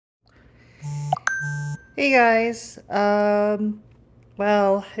Hey guys,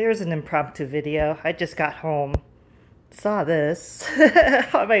 well, here's an impromptu video. I just got home, saw this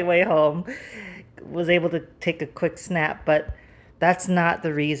on my way home, was able to take a quick snap, but that's not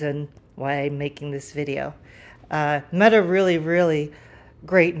the reason why I'm making this video. Met a really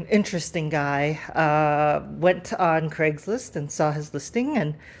great and interesting guy. Went on Craigslist and saw his listing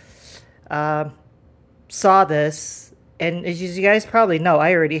and saw this, and as you guys probably know,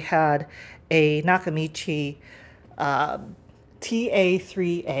 I already had a Nakamichi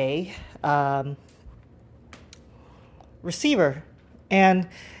TA3A receiver, and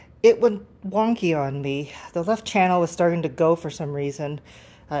it went wonky on me. The left channel was starting to go for some reason.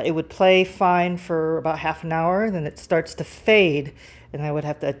 It would play fine for about half an hour, then it starts to fade, and I would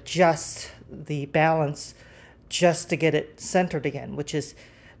have to adjust the balance just to get it centered again, which is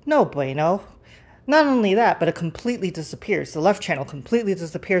no bueno. Not only that, but it completely disappears. The left channel completely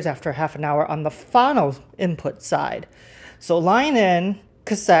disappears after half an hour on the phono input side. So line in,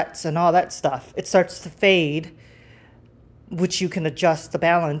 cassettes, and all that stuff, it starts to fade, which you can adjust the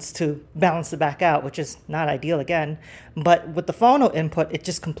balance to balance it back out, which is not ideal again. But with the phono input, it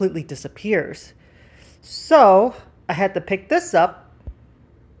just completely disappears. So I had to pick this up.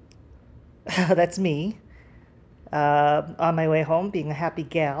 That's me on my way home, being a happy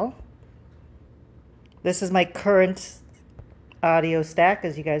gal. This is my current audio stack,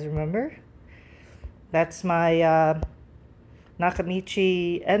 as you guys remember. That's my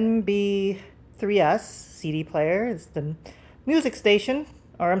Nakamichi NB3S CD player. It's the music station,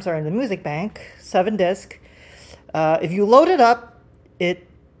 or I'm sorry, the music bank, 7-disc. If you load it up, it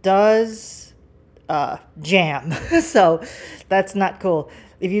does jam, so that's not cool.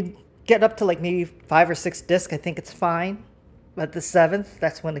 If you get up to like maybe 5 or 6 discs, I think it's fine. But the 7th,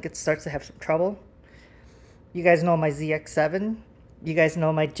 that's when it starts to have some trouble. You guys know my ZX7. You guys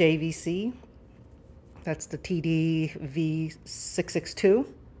know my JVC. That's the TDA1541,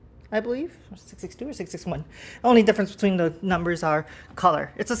 I believe. 662 or 661. The only difference between the numbers are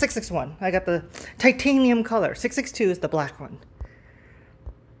color. It's a 661. I got the titanium color. 662 is the black one.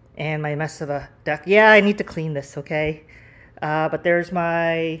 And my mess of a deck. Yeah, I need to clean this, okay? But there's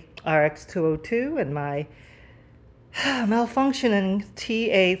my RX202 and my malfunctioning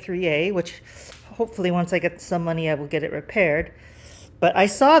TA3A, which hopefully once I get some money I will get it repaired. But I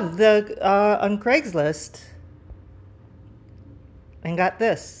saw the on Craigslist and got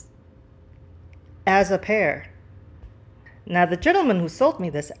this as a pair. Now the gentleman who sold me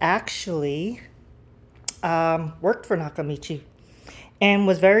this actually worked for Nakamichi and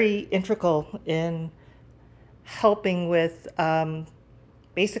was very integral in helping with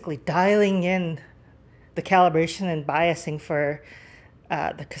basically dialing in the calibration and biasing for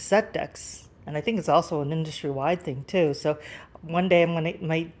the cassette decks. And I think it's also an industry-wide thing too. So one day I'm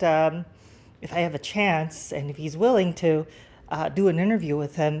might if I have a chance and if he's willing to do an interview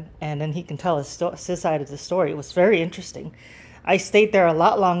with him, and then he can tell his side of the story. It was very interesting. I stayed there a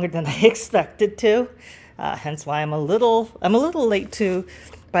lot longer than I expected to, hence why I'm a little late too.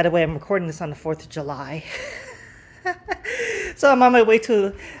 By the way, I'm recording this on the 4th of July. So I'm on my way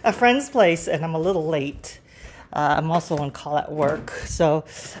to a friend's place and I'm a little late. I'm also on call at work, so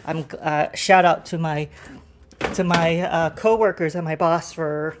I'm shout out to my co-workers and my boss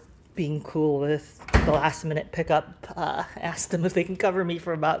for being cool with the last minute pickup. Asked them if they can cover me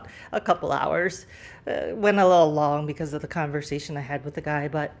for about a couple hours. Went a little long because of the conversation I had with the guy,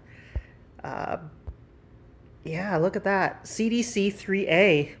 but yeah, look at that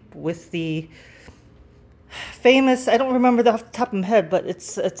CDC3A with the famous, I don't remember off the top of my head, but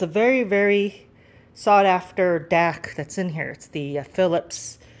it's a very sought after DAC that's in here. It's the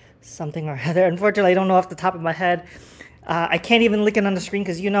Philips something or other. Unfortunately, I don't know off the top of my head. I can't even lick it on the screen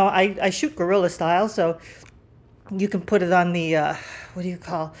because, you know, I shoot guerrilla style, so you can put it on the, what do you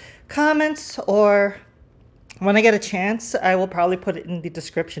call, comments, or when I get a chance, I will probably put it in the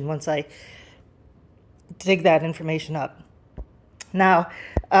description once I dig that information up. Now,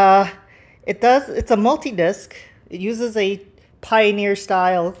 it's a multi-disc. It uses a Pioneer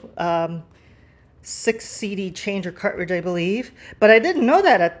style 6 CD changer cartridge, I believe, but I didn't know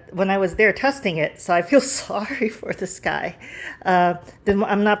that when I was there testing it, so I feel sorry for this guy.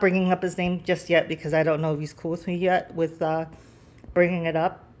 I'm not bringing up his name just yet because I don't know if he's cool with me yet with bringing it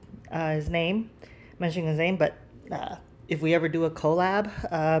up, mentioning his name, but if we ever do a collab,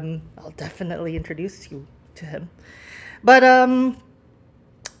 I'll definitely introduce you to him. But I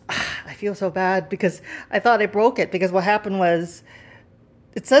feel so bad because I thought I broke it, because what happened was,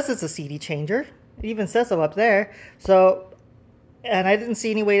 it says it's a CD changer. It even says so up there. So, and I didn't see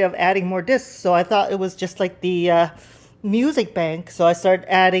any way of adding more discs. So I thought it was just like the music bank. So I started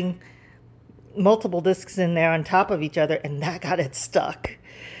adding multiple discs in there on top of each other, and that got it stuck.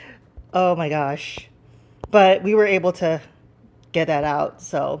 Oh my gosh. But we were able to get that out,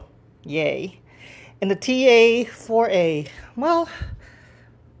 so yay. And the TA4A, well,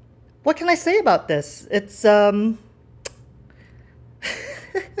 what can I say about this? It's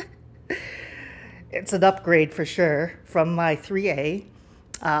it's an upgrade for sure from my 3A.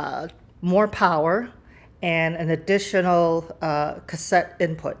 More power and an additional cassette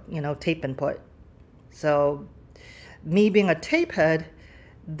input, tape input. So me being a tape head,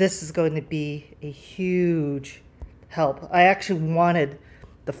 this is going to be a huge help. I actually wanted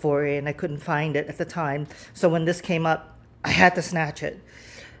the 4A and I couldn't find it at the time. So when this came up, I had to snatch it.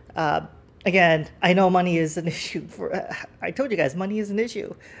 Again, I know money is an issue I told you guys, money is an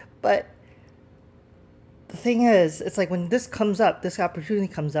issue. But the thing is, it's like when this comes up, this opportunity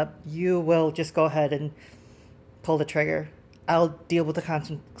comes up, you will just go ahead and pull the trigger. I'll deal with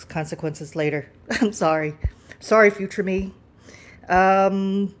the consequences later. I'm sorry. Sorry, future me.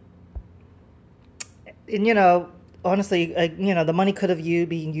 And honestly, the money could have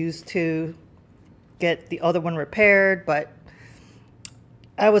been used to get the other one repaired, but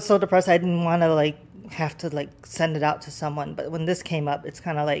I was so depressed I didn't want to have to send it out to someone. But when this came up, it's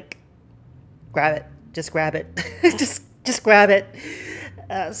kind of like, grab it, just grab it, just grab it.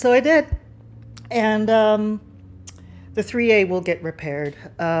 So I did, and the 3A will get repaired.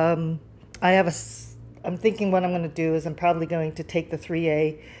 I'm thinking what I'm going to do is I'm probably going to take the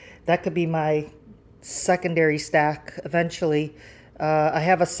 3A. That could be my secondary stack eventually. I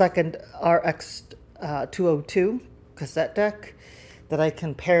have a second RX 202 cassette deck that I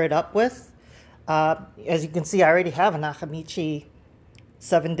can pair it up with. As you can see, I already have a Nakamichi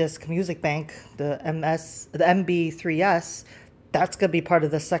 7-disc music bank, the MB3S. That's going to be part of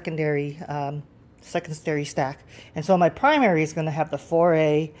the secondary stack. And so my primary is going to have the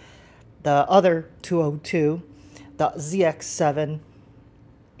 4A, the other 202, the ZX7,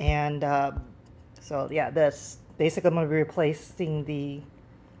 and so yeah, this. Basically, I'm going to be replacing the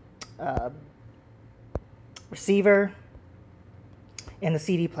receiver and the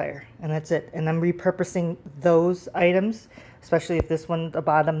CD player, and that's it. And I'm repurposing those items, especially if this one, the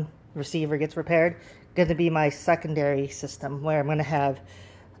bottom receiver, gets repaired, going to be my secondary system, where I'm going to have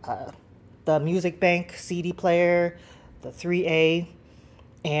the music bank, CD player, the 3A,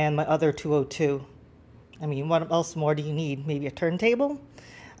 and my other 202. I mean, what else more do you need? Maybe a turntable?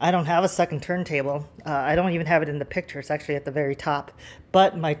 I don't have a second turntable. I don't even have it in the picture. It's actually at the very top.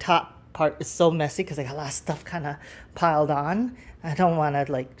 But my top part is so messy because I got a lot of stuff kind of piled on. I don't want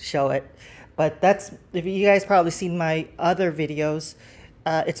to show it. But that's, if you guys probably seen my other videos,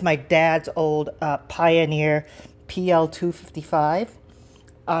 it's my dad's old Pioneer PL255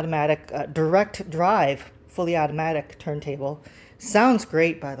 automatic direct drive, fully automatic turntable. Sounds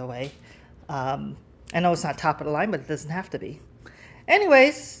great, by the way. I know it's not top of the line, but it doesn't have to be.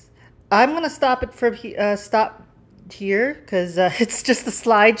 Anyways, I'm gonna stop here because it's just a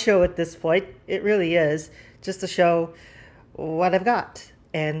slideshow at this point. It really is, just to show what I've got,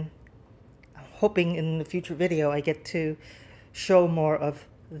 and I'm hoping in the future video I get to show more of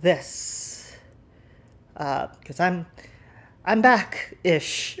this, because I'm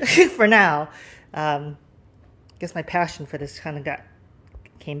back-ish for now. Guess my passion for this kind of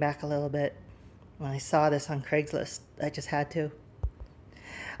came back a little bit when I saw this on Craigslist. I just had to.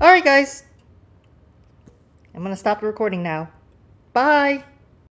 All right, guys. I'm going to stop the recording now. Bye.